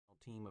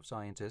team of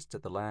scientists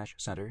at the Lash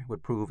Center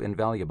would prove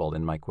invaluable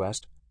in my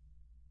quest.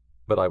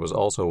 But I was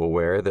also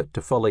aware that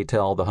to fully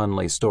tell the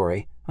Hunley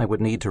story, I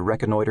would need to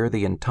reconnoiter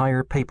the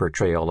entire paper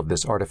trail of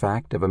this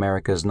artifact of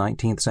America's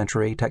 19th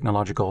century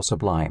technological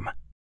sublime.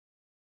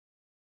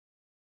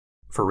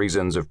 For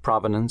reasons of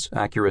provenance,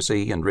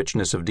 accuracy, and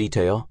richness of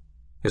detail,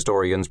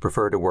 historians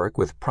prefer to work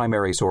with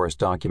primary source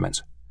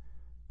documents.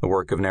 A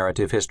work of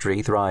narrative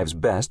history thrives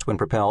best when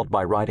propelled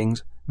by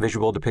writings,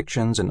 visual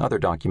depictions, and other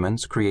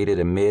documents created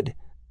amid,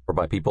 or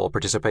by people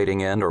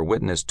participating in or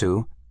witness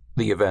to,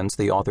 the events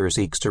the author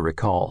seeks to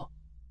recall.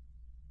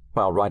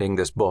 While writing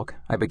this book,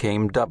 I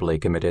became doubly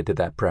committed to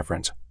that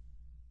preference.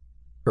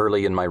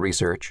 Early in my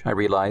research, I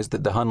realized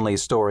that the Hunley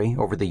story,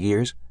 over the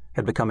years,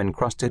 had become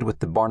encrusted with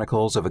the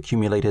barnacles of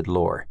accumulated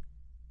lore.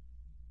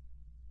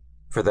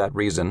 For that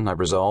reason, I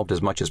resolved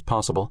as much as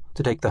possible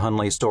to take the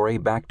Hunley story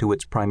back to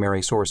its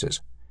primary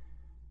sources.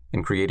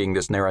 In creating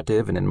this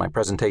narrative and in my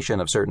presentation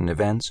of certain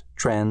events,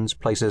 trends,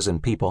 places,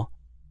 and people,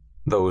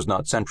 those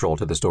not central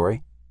to the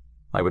story,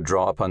 I would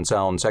draw upon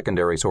sound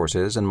secondary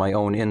sources and my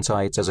own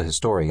insights as a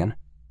historian.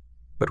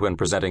 But when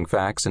presenting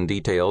facts and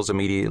details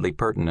immediately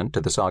pertinent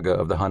to the saga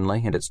of the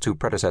Hunley and its two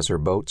predecessor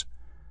boats,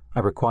 I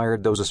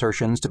required those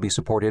assertions to be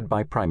supported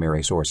by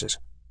primary sources.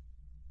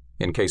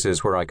 In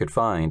cases where I could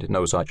find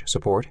no such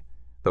support,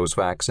 those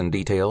facts and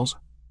details,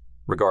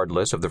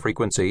 regardless of the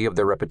frequency of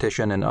their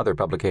repetition in other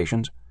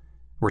publications,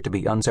 were to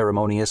be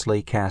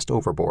unceremoniously cast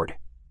overboard.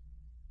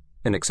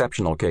 In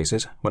exceptional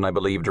cases, when I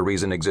believed a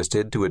reason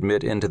existed to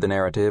admit into the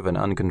narrative an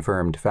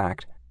unconfirmed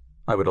fact,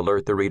 I would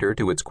alert the reader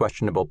to its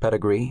questionable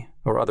pedigree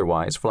or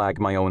otherwise flag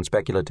my own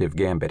speculative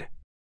gambit.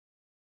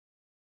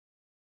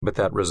 But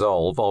that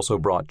resolve also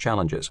brought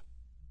challenges.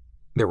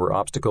 There were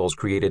obstacles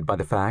created by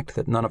the fact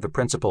that none of the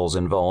principals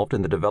involved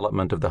in the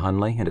development of the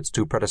Hunley and its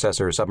two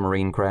predecessor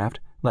submarine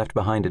craft left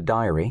behind a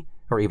diary,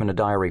 or even a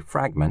diary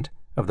fragment,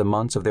 of the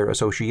months of their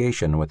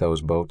association with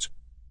those boats.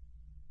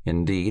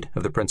 Indeed,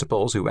 of the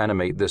principals who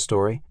animate this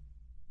story,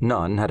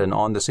 none had an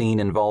on-the-scene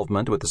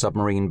involvement with the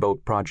submarine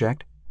boat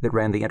project that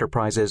ran the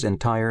Enterprise's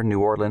entire New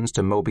Orleans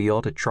to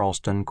Mobile to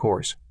Charleston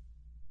course.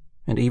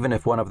 And even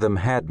if one of them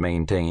had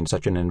maintained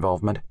such an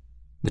involvement,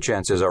 the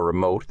chances are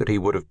remote that he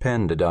would have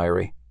penned a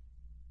diary.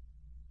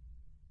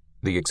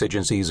 The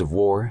exigencies of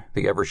war,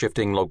 the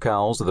ever-shifting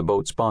locales of the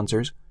boat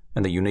sponsors,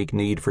 and the unique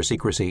need for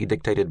secrecy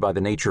dictated by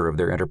the nature of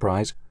their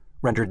enterprise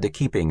rendered the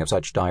keeping of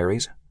such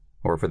diaries,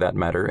 or for that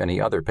matter any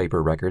other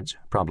paper records,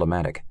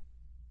 problematic.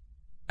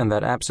 And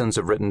that absence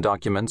of written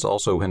documents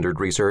also hindered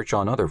research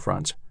on other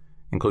fronts,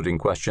 including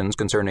questions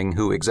concerning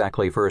who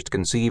exactly first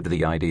conceived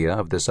the idea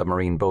of the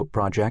submarine boat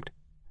project,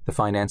 the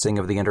financing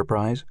of the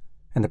enterprise,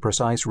 and the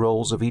precise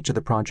roles of each of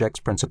the project's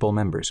principal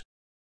members.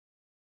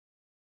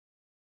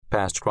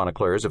 Past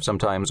chroniclers have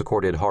sometimes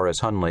accorded Horace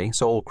Hunley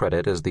sole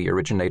credit as the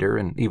originator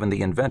and even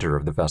the inventor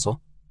of the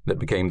vessel that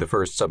became the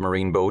first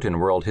submarine boat in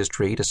world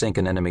history to sink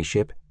an enemy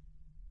ship.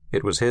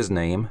 It was his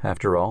name,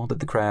 after all, that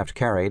the craft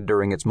carried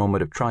during its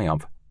moment of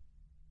triumph.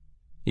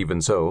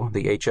 Even so,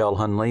 the H.L.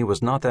 Hunley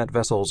was not that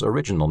vessel's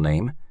original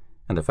name,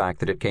 and the fact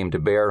that it came to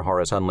bear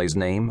Horace Hunley's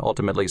name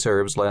ultimately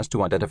serves less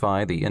to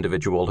identify the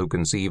individual who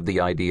conceived the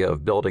idea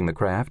of building the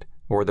craft,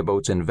 or the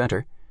boat's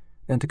inventor,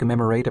 than to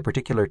commemorate a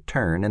particular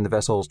turn in the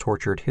vessel's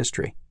tortured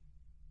history.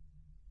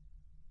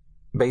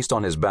 Based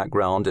on his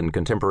background in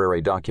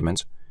contemporary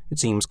documents, it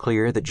seems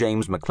clear that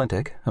James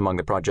McClintock, among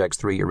the project's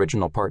three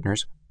original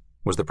partners,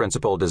 was the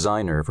principal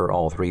designer for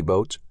all three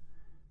boats.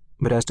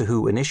 But as to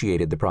who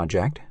initiated the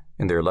project,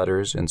 in their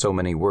letters in so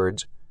many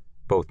words,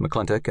 both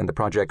McClintock and the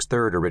project's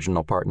third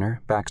original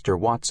partner, Baxter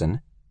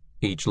Watson,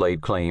 each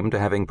laid claim to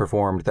having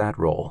performed that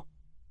role.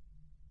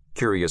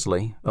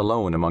 Curiously,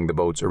 alone among the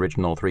boat's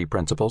original three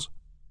principals,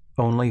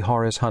 only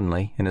Horace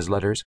Hunley, in his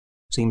letters,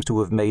 seems to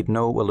have made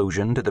no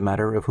allusion to the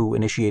matter of who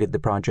initiated the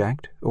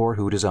project or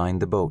who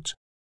designed the boats.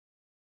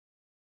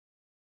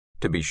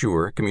 To be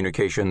sure,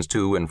 communications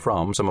to and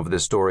from some of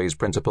this story's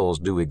principals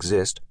do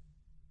exist,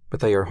 but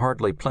they are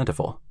hardly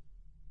plentiful,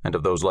 and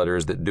of those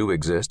letters that do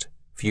exist,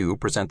 few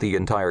present the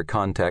entire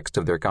context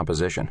of their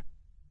composition.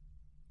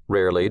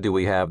 Rarely do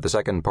we have the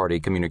second-party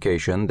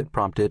communication that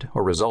prompted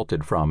or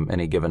resulted from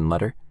any given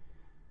letter.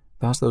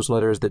 Thus, those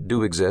letters that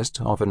do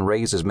exist often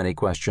raise as many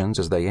questions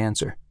as they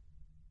answer.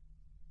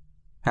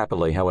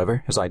 Happily,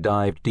 however, as I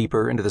dived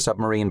deeper into the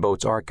submarine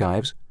boat's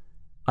archives,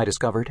 I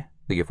discovered,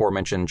 the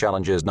aforementioned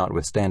challenges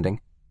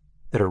notwithstanding,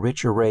 that a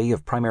rich array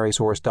of primary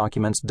source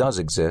documents does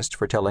exist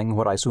for telling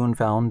what I soon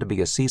found to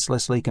be a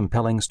ceaselessly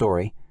compelling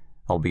story,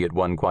 albeit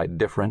one quite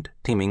different,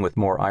 teeming with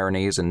more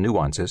ironies and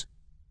nuances,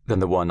 than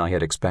the one I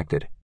had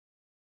expected.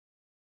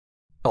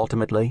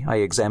 Ultimately, I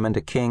examined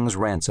a king's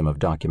ransom of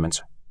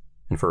documents,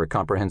 and for a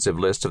comprehensive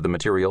list of the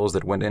materials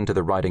that went into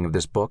the writing of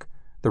this book,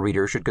 the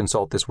reader should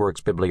consult this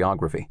work's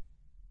bibliography.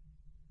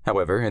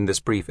 However, in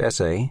this brief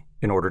essay,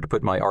 in order to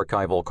put my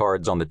archival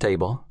cards on the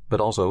table, but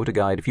also to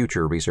guide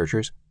future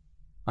researchers,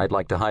 I'd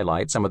like to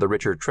highlight some of the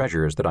richer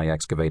treasures that I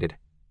excavated.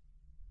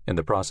 In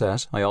the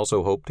process, I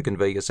also hope to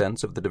convey a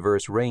sense of the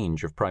diverse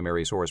range of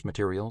primary source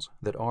materials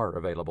that are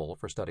available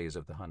for studies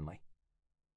of the Hunley.